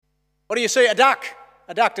What do you see? A duck.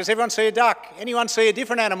 A duck. Does everyone see a duck? Anyone see a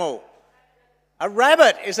different animal? A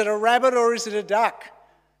rabbit. Is it a rabbit or is it a duck?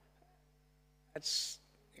 That's,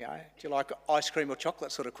 do you like ice cream or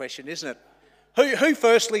chocolate sort of question, isn't it?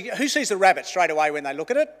 Who sees the rabbit straight away when they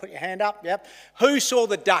look at it? Put your hand up, yep. Who saw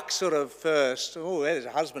the duck sort of first? Oh, there's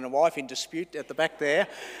a husband and wife in dispute at the back there.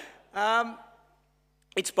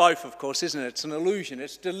 It's both, of course, isn't it? It's an illusion.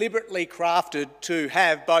 It's deliberately crafted to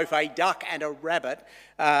have both a duck and a rabbit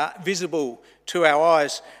visible to our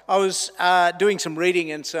eyes. I was doing some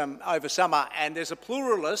reading over summer, and there's a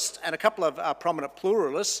pluralist and a couple of prominent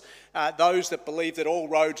pluralists, those that believe that all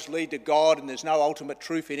roads lead to God and there's no ultimate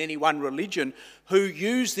truth in any one religion, who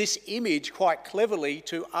use this image quite cleverly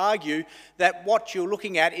to argue that what you're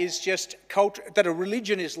looking at is just culture, that a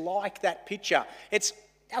religion is like that picture. It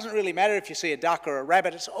doesn't really matter if you see a duck or a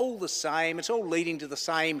rabbit, it's all the same, it's all leading to the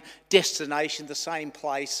same destination, the same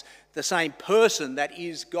place, the same person that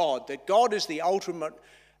is God. That God is the ultimate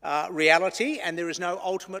reality, and there is no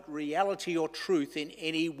ultimate reality or truth in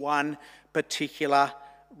any one particular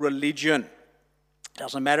religion.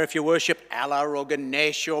 Doesn't matter if you worship Allah or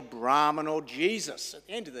Ganesh or Brahman or Jesus. At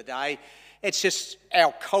the end of the day, it's just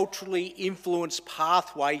our culturally influenced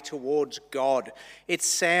pathway towards God. It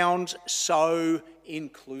sounds so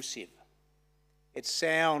inclusive. It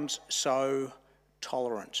sounds so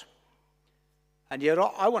tolerant. And yet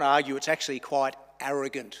I want to argue it's actually quite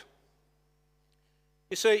arrogant.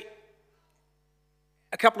 You see,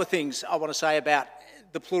 a couple of things I want to say about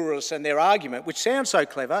the pluralists and their argument, which sounds so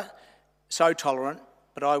clever, so tolerant,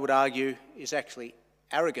 but I would argue is actually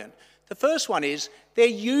arrogant. The first one is they're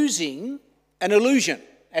using an illusion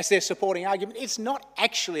as their supporting argument. It's not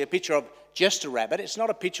actually a picture of just a rabbit. It's not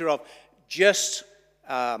a picture of just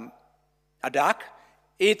a duck.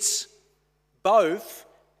 It's both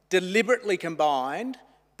deliberately combined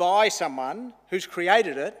by someone who's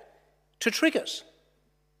created it to trick us,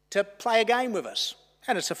 to play a game with us.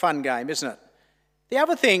 And it's a fun game, isn't it? The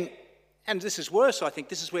other thing, and this is worse, I think,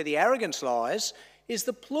 this is where the arrogance lies, is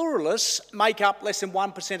the pluralists make up less than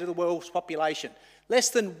 1% of the world's population. Less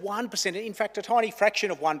than 1%, in fact, a tiny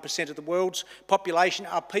fraction of 1% of the world's population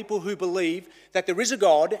are people who believe that there is a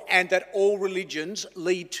God and that all religions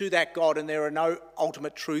lead to that God and there are no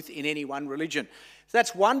ultimate truth in any one religion. So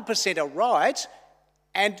that's 1% are right,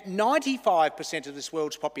 and 95% of this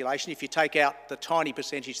world's population, if you take out the tiny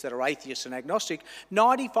percentage that are atheists and agnostic,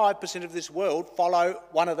 95% of this world follow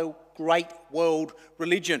one of the great world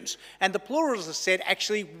religions. And the pluralists have said,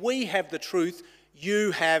 actually, we have the truth,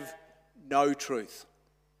 you have no truth.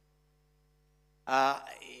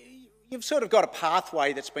 You've sort of got a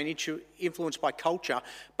pathway that's been influenced by culture,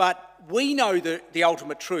 but we know the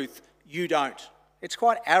ultimate truth, you don't. It's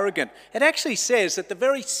quite arrogant. It actually says that the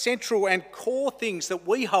very central and core things that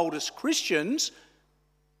we hold as Christians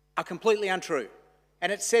are completely untrue.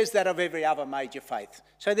 And it says that of every other major faith.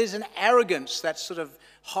 So there's an arrogance that sort of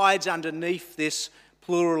hides underneath this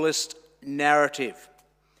pluralist narrative.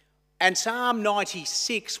 And Psalm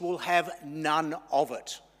 96 will have none of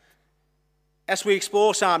it. As we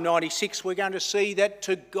explore Psalm 96, we're going to see that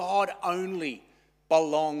to God only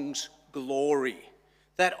belongs glory.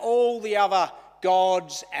 That all the other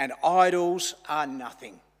gods and idols are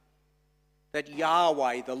nothing. That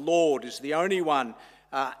Yahweh, the Lord, is the only one,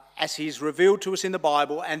 as he's revealed to us in the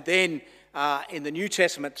Bible, and then in the New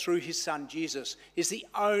Testament through his son Jesus, is the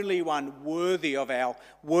only one worthy of our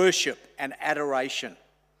worship and adoration.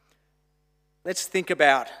 Let's think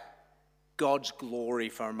about God's glory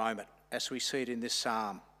for a moment as we see it in this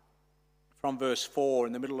psalm. From verse 4,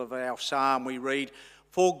 in the middle of our psalm, we read,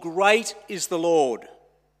 "For great is the Lord,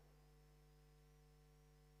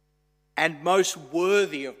 and most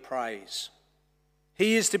worthy of praise.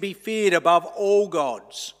 He is to be feared above all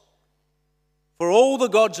gods. For all the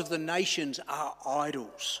gods of the nations are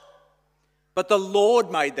idols. But the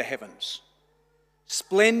Lord made the heavens.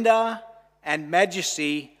 Splendour and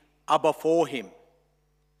majesty are before him.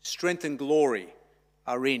 Strength and glory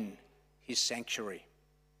are in his sanctuary."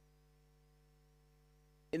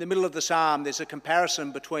 In the middle of the psalm, there's a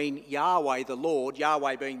comparison between Yahweh, the Lord,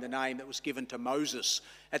 Yahweh being the name that was given to Moses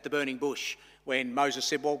at the burning bush, when Moses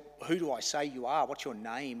said, "Well, who do I say you are? What's your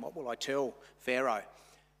name? What will I tell Pharaoh?"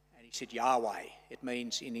 And he said, "Yahweh." It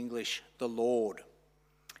means in English, the Lord.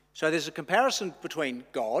 So there's a comparison between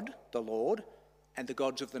God, the Lord, and the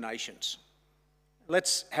gods of the nations.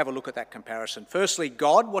 Let's have a look at that comparison. Firstly,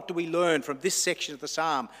 God. What do we learn from this section of the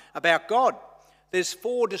psalm about God? There's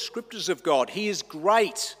 4 descriptors of God. He is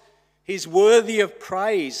great. He's worthy of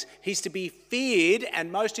praise. He's to be feared.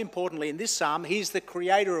 And most importantly, in this psalm, he's the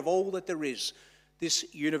creator of all that there is, this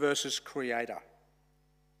universe's creator.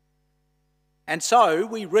 And so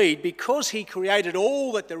we read, because he created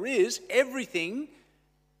all that there is, everything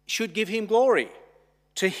should give him glory.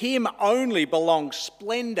 To him only belongs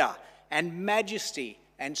splendour and majesty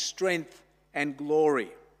and strength and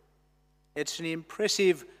glory. It's an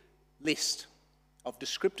impressive list of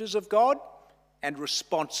descriptors of God and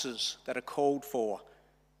responses that are called for,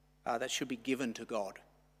 that should be given to God.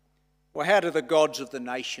 Well, how do the gods of the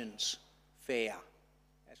nations fare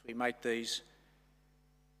as we make this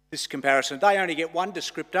comparison? They only get one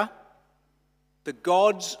descriptor. The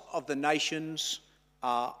gods of the nations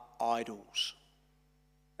are idols.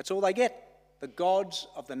 That's all they get. The gods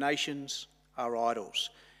of the nations are idols.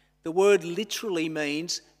 The word literally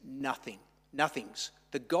means nothing, nothings.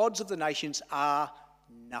 The gods of the nations are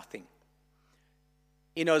nothing.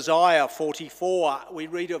 In Isaiah 44, we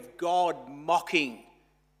read of God mocking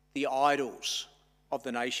the idols of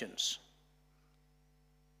the nations.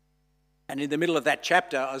 And in the middle of that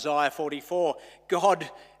chapter, Isaiah 44, God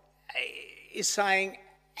is saying,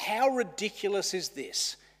 how ridiculous is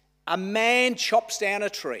this? A man chops down a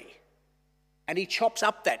tree, and he chops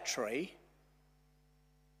up that tree,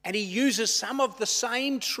 and he uses some of the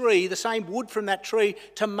same tree, the same wood from that tree,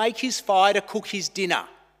 to make his fire to cook his dinner.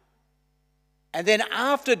 And then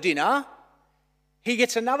after dinner, he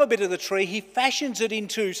gets another bit of the tree, he fashions it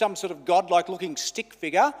into some sort of godlike looking stick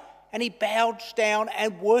figure, and he bows down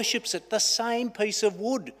and worships it. The same piece of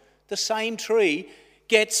wood, the same tree,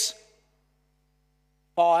 gets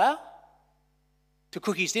fire to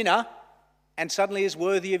cook his dinner and suddenly is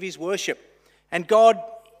worthy of his worship. And God,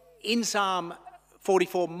 in Psalm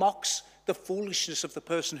 44, mocks the foolishness of the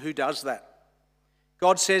person who does that.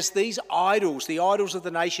 God says these idols, the idols of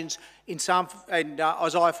the nations in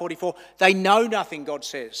Isaiah 44, they know nothing, God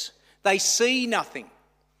says. They see nothing.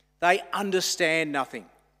 They understand nothing.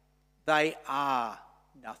 They are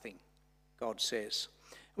nothing, God says.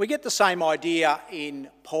 We get the same idea in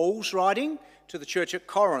Paul's writing to the church at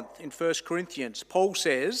Corinth in 1 Corinthians. Paul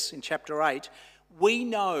says in chapter 8, we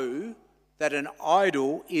know that an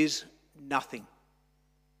idol is nothing.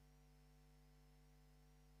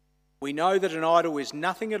 We know that an idol is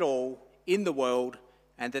nothing at all in the world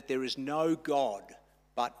and that there is no God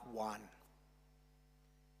but one.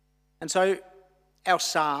 And so our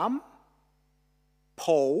psalm,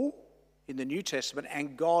 Paul in the New Testament,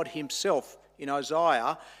 and God himself in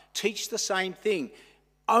Isaiah teach the same thing.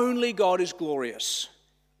 Only God is glorious,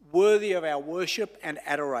 worthy of our worship and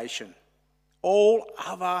adoration. All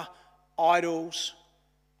other idols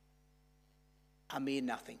are mere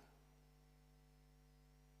nothing.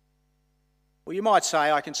 Well, you might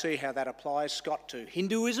say, I can see how that applies, Scott, to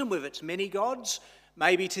Hinduism with its many gods,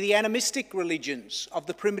 maybe to the animistic religions of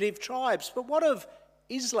the primitive tribes. But what of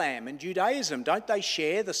Islam and Judaism? Don't they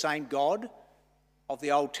share the same God of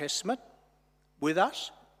the Old Testament with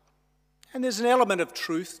us? And there's an element of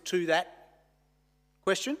truth to that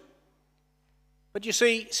question. But you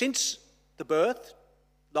see, since the birth,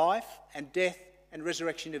 life and death and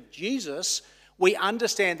resurrection of Jesus, we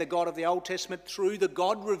understand the God of the Old Testament through the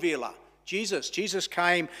God revealer, Jesus. Jesus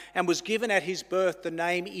came and was given at his birth the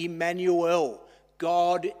name Emmanuel.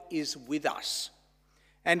 God is with us.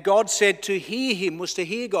 And God said to hear him was to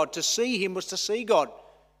hear God, to see him was to see God.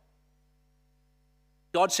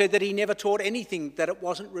 God said that he never taught anything that it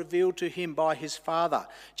wasn't revealed to him by his Father.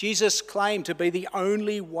 Jesus claimed to be the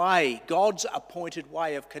only way, God's appointed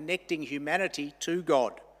way of connecting humanity to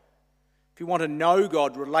God. If you want to know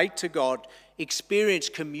God, relate to God, experience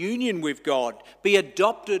communion with God, be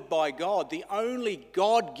adopted by God, the only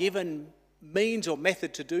God-given means or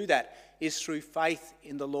method to do that is through faith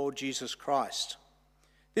in the Lord Jesus Christ.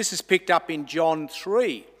 This is picked up in John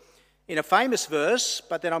 3, in a famous verse,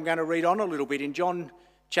 but then I'm going to read on a little bit. In John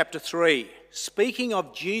chapter 3, speaking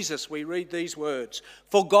of Jesus, we read these words,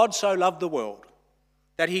 "For God so loved the world,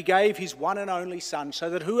 that he gave his one and only Son, so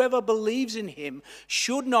that whoever believes in him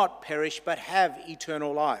should not perish but have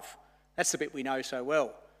eternal life." That's the bit we know so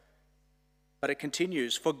well. But it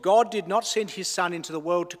continues, "For God did not send his Son into the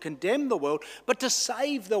world to condemn the world, but to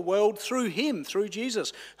save the world through him," through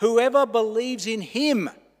Jesus. "Whoever believes in him,"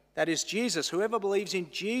 that is Jesus, "whoever believes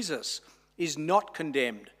in Jesus is not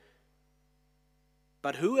condemned.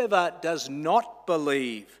 But whoever does not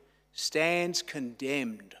believe stands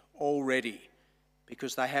condemned already,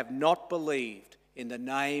 because they have not believed in the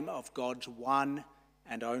name of God's one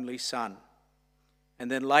and only Son." And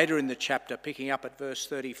then later in the chapter, picking up at verse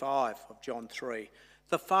 35 of John 3,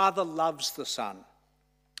 "The Father loves the Son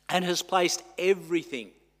and has placed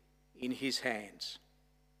everything in his hands.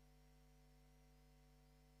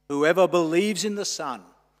 Whoever believes in the Son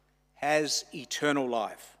has eternal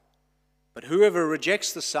life, but whoever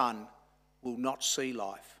rejects the Son will not see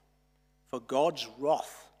life, for God's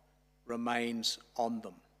wrath remains on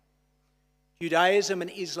them. Judaism and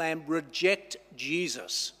Islam reject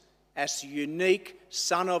Jesus as the unique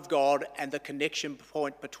Son of God and the connection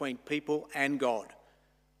point between people and God.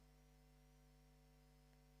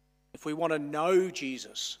 If we want to know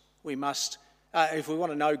Jesus, if we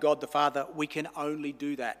want to know God the Father, we can only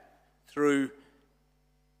do that through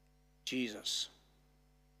Jesus.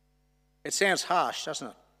 It sounds harsh, doesn't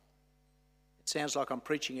it? It sounds like I'm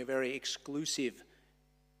preaching a very exclusive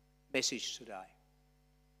message today.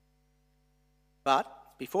 But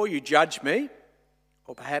before you judge me,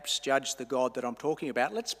 or perhaps judge the God that I'm talking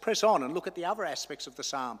about, let's press on and look at the other aspects of the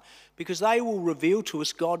psalm, because they will reveal to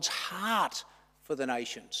us God's heart for the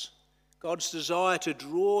nations, God's desire to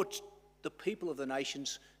draw the people of the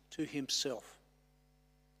nations to himself.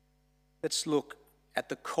 Let's look at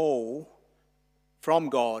the call from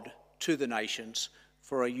God to the nations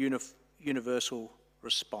for a universal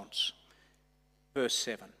response. Verse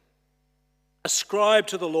 7. Ascribe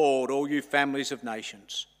to the Lord, all you families of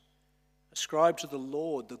nations. Ascribe to the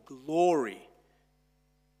Lord the glory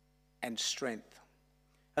and strength.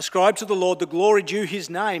 Ascribe to the Lord the glory due his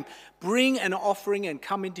name. Bring an offering and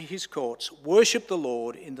come into his courts. Worship the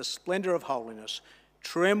Lord in the splendour of holiness.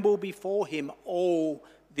 Tremble before him, all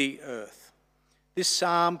the earth. This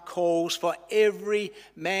psalm calls for every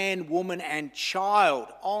man, woman and child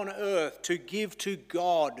on earth to give to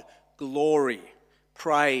God glory,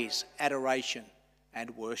 praise, adoration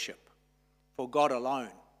and worship. For God alone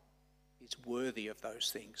is worthy of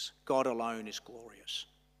those things. God alone is glorious.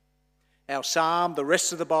 Our psalm, the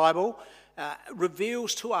rest of the Bible,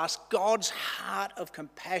 reveals to us God's heart of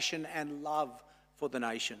compassion and love for the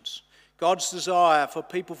nations. God's desire for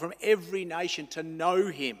people from every nation to know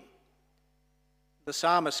him. The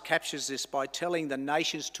psalmist captures this by telling the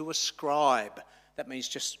nations to ascribe. That means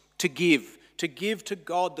just to give to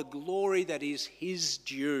God the glory that is his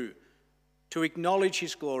due, to acknowledge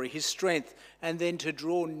his glory, his strength, and then to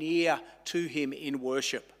draw near to him in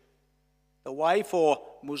worship. The way for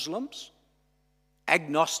Muslims,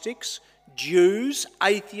 agnostics, Jews,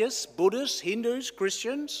 atheists, Buddhists, Hindus,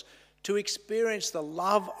 Christians, to experience the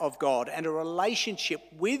love of God and a relationship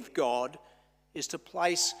with God is to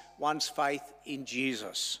place one's faith in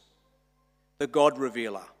Jesus, the God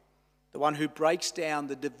revealer, the one who breaks down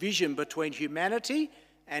the division between humanity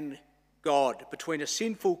and God, between a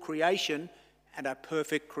sinful creation and a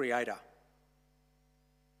perfect creator.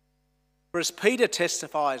 For as Peter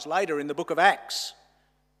testifies later in the book of Acts,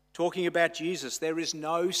 talking about Jesus, there is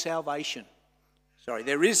salvation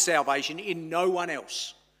in no one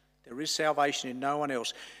else. There is salvation in no one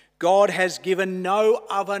else. God has given no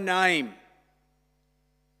other name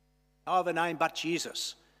but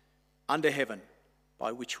Jesus under heaven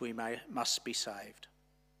by which we must be saved.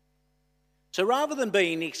 So rather than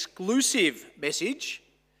being an exclusive message,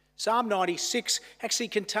 Psalm 96 actually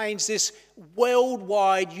contains this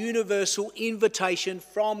worldwide universal invitation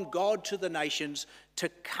from God to the nations to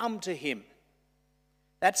come to him.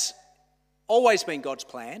 That's always been God's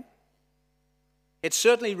plan. It's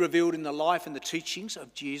certainly revealed in the life and the teachings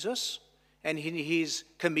of Jesus and in his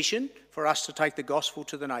commission for us to take the gospel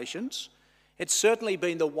to the nations. It's certainly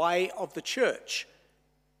been the way of the church.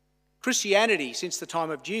 Christianity, since the time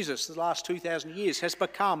of Jesus, the last 2,000 years, has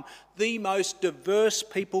become the most diverse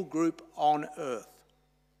people group on earth.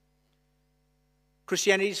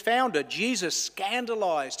 Christianity's founder, Jesus,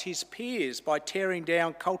 scandalised his peers by tearing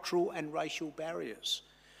down cultural and racial barriers.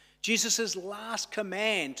 Jesus' last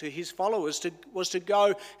command to his followers was to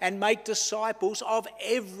go and make disciples of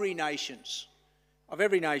every nation,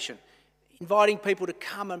 inviting people to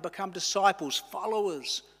come and become disciples,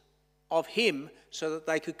 followers of him, so that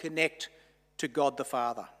they could connect to God the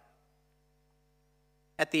Father.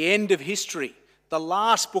 At the end of history, the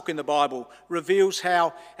last book in the Bible reveals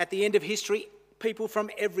how, at the end of history, people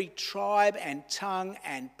from every tribe and tongue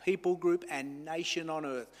and people group and nation on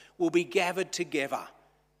earth will be gathered together,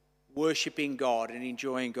 worshipping God and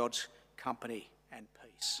enjoying God's company and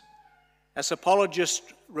peace. As apologist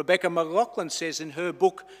Rebecca McLaughlin says in her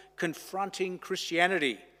book, Confronting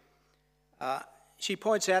Christianity, she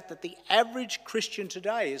points out that the average Christian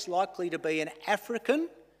today is likely to be an African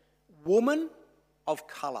woman of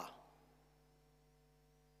colour.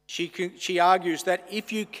 She argues that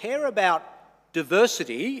if you care about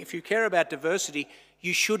diversity,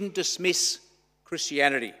 you shouldn't dismiss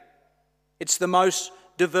Christianity. It's the most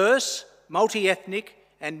diverse, multi-ethnic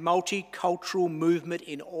and multicultural movement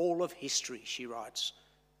in all of history, she writes.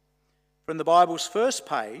 From the Bible's first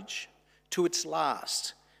page to its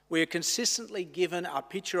last, we are consistently given a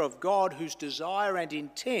picture of God whose desire and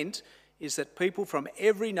intent is that people from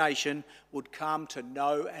every nation would come to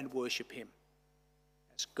know and worship him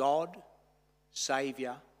as God,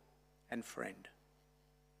 Saviour and friend.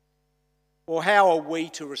 Well, how are we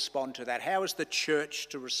to respond to that? How is the church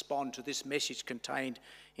to respond to this message contained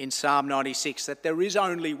in Psalm 96, that there is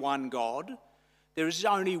only one God, there is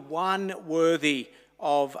only one worthy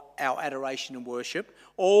of our adoration and worship,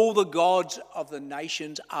 all the gods of the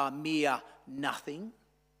nations are mere nothing,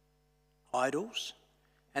 idols,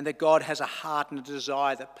 and that God has a heart and a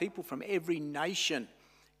desire that people from every nation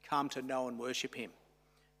come to know and worship him?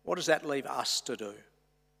 What does that leave us to do?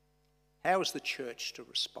 How is the church to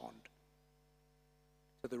respond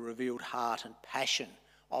to the revealed heart and passion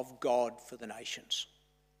of God for the nations?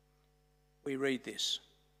 We read this.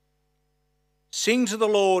 Sing to the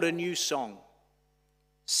Lord a new song.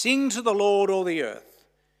 Sing to the Lord, all the earth.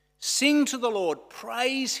 Sing to the Lord,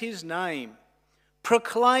 praise his name.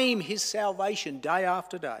 Proclaim his salvation day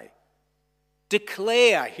after day.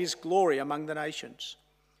 Declare his glory among the nations,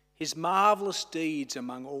 his marvellous deeds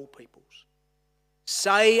among all peoples.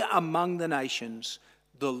 Say among the nations,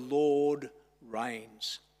 the Lord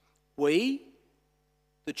reigns. We,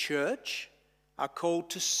 the church, are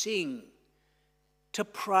called to sing, to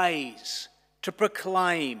praise, to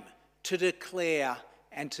proclaim, to declare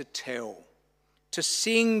and to tell, to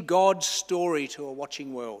sing God's story to a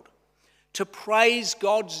watching world, to praise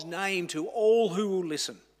God's name to all who will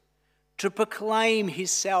listen, to proclaim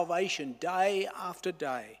his salvation day after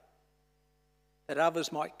day, that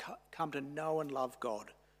others might come to know and love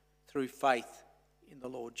God through faith in the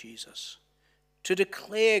Lord Jesus, to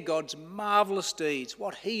declare God's marvellous deeds,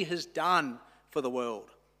 what he has done for the world,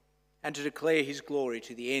 and to declare his glory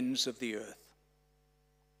to the ends of the earth.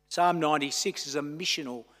 Psalm 96 is a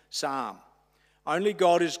missional psalm. Only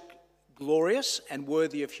God is glorious and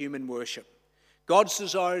worthy of human worship. God's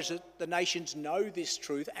desire is that the nations know this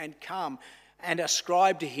truth and come and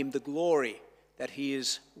ascribe to him the glory that he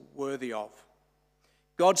is worthy of.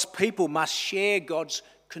 God's people must share God's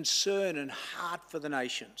concern and heart for the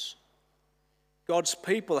nations. God's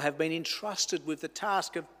people have been entrusted with the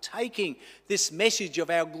task of taking this message of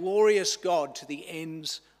our glorious God to the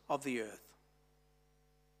ends of the earth.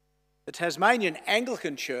 The Tasmanian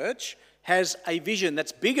Anglican Church has a vision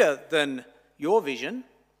that's bigger than your vision.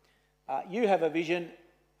 You have a vision,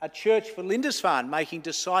 a church for Lindisfarne, making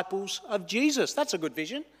disciples of Jesus. That's a good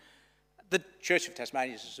vision. The Church of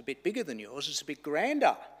Tasmania is a bit bigger than yours. It's a bit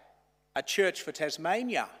grander. A church for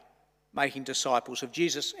Tasmania, making disciples of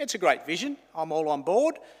Jesus. It's a great vision. I'm all on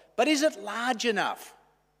board. But is it large enough?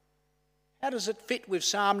 How does it fit with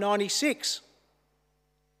Psalm 96?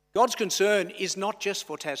 God's concern is not just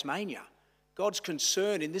for Tasmania. God's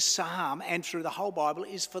concern in this psalm and through the whole Bible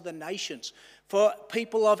is for the nations, for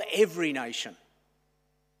people of every nation,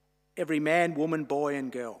 every man, woman, boy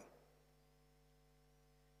and girl.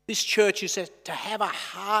 This church is to have a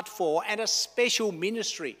heart for and a special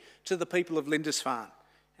ministry to the people of Lindisfarne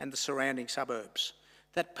and the surrounding suburbs,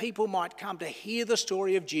 that people might come to hear the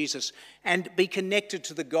story of Jesus and be connected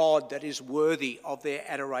to the God that is worthy of their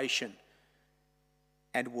adoration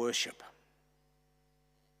and worship.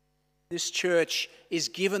 This church is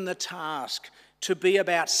given the task to be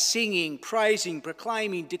about singing, praising,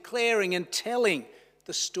 proclaiming, declaring and telling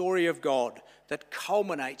the story of God that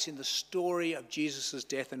culminates in the story of Jesus'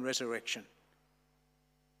 death and resurrection.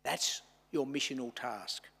 That's your missional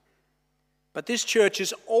task. But this church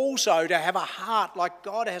is also to have a heart like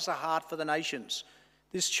God has a heart for the nations.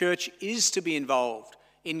 This church is to be involved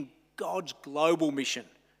in God's global mission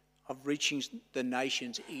of reaching the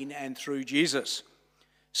nations in and through Jesus.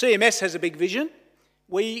 CMS has a big vision.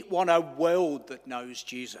 We want a world that knows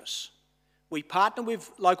Jesus. We partner with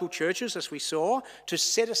local churches, as we saw, to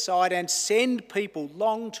set aside and send people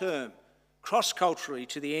long-term, cross-culturally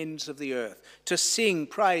to the ends of the earth, to sing,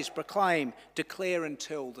 praise, proclaim, declare and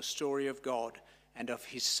tell the story of God and of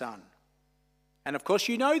his Son. And of course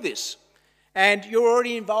you know this, and you're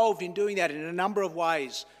already involved in doing that in a number of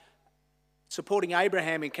ways, supporting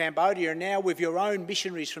Abraham in Cambodia, and now with your own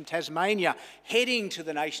missionaries from Tasmania heading to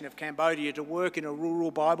the nation of Cambodia to work in a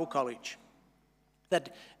rural Bible college.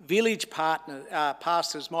 That village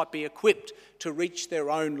pastors might be equipped to reach their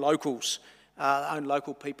own locals, own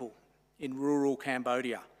local people in rural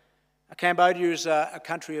Cambodia. Cambodia is a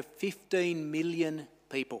country of 15 million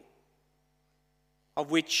people,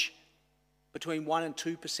 of which between 1% and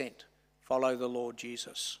 2% follow the Lord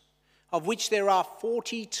Jesus, of which there are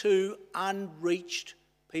 42 unreached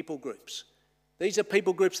people groups. These are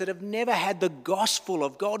people groups that have never had the gospel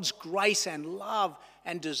of God's grace and love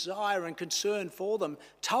and desire and concern for them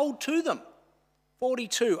told to them.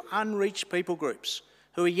 42 unreached people groups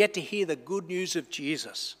who are yet to hear the good news of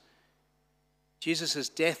Jesus Jesus'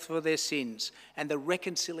 death for their sins, and the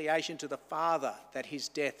reconciliation to the Father that his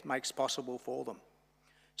death makes possible for them.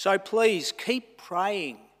 So please keep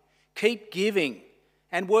praying, keep giving,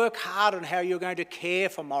 and work hard on how you're going to care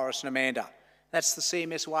for Morris and Amanda. That's the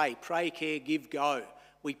CMS way. Pray, care, give, go.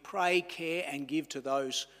 We pray, care, and give to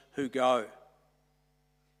those who go.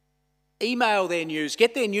 Email their news,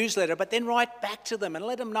 get their newsletter, but then write back to them and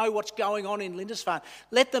let them know what's going on in Lindisfarne.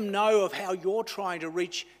 Let them know of how you're trying to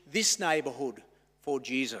reach this neighbourhood for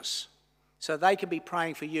Jesus, so they can be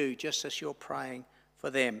praying for you just as you're praying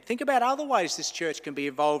for them. Think about other ways this church can be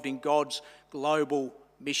involved in God's global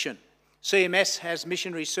mission. CMS has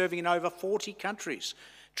missionaries serving in over 40 countries,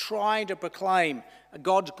 trying to proclaim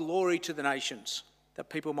God's glory to the nations,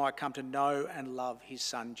 that people might come to know and love his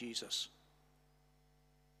Son, Jesus.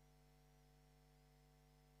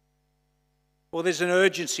 Well, there's an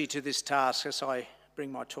urgency to this task as I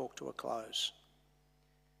bring my talk to a close.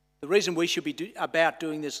 The reason we should be about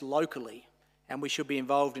doing this locally, and we should be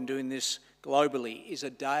involved in doing this globally, is a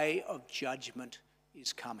day of judgment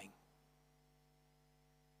is coming.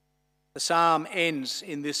 The psalm ends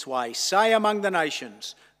in this way: "Say among the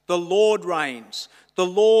nations, the Lord reigns. The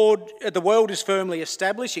world is firmly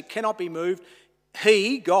established, it cannot be moved.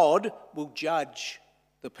 He, God, will judge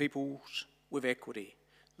the peoples with equity.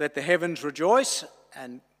 Let the heavens rejoice,"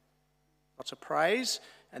 and lots of praise.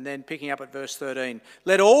 And then picking up at verse 13,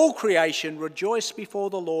 "Let all creation rejoice before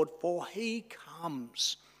the Lord, for he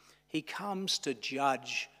comes. He comes to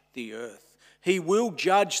judge the earth. He will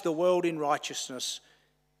judge the world in righteousness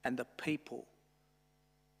and the people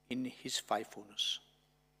in his faithfulness."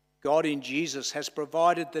 God in Jesus has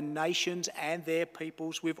provided the nations and their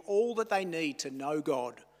peoples with all that they need to know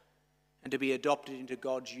God and to be adopted into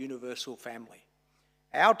God's universal family.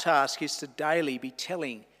 Our task is to daily be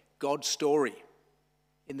telling God's story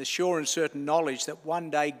in the sure and certain knowledge that one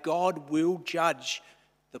day God will judge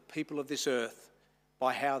the people of this earth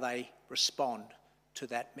by how they respond to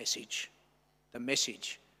that message, the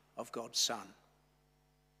message of God's Son.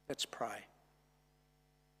 Let's pray.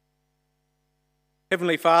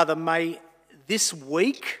 Heavenly Father, may this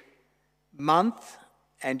week, month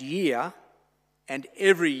and year, and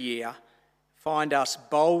every year find us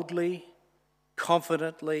boldly,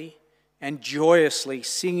 confidently and joyously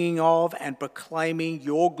singing of and proclaiming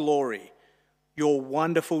your glory, your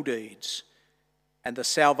wonderful deeds, and the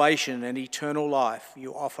salvation and eternal life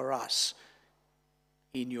you offer us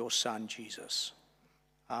in your Son, Jesus.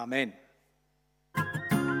 Amen.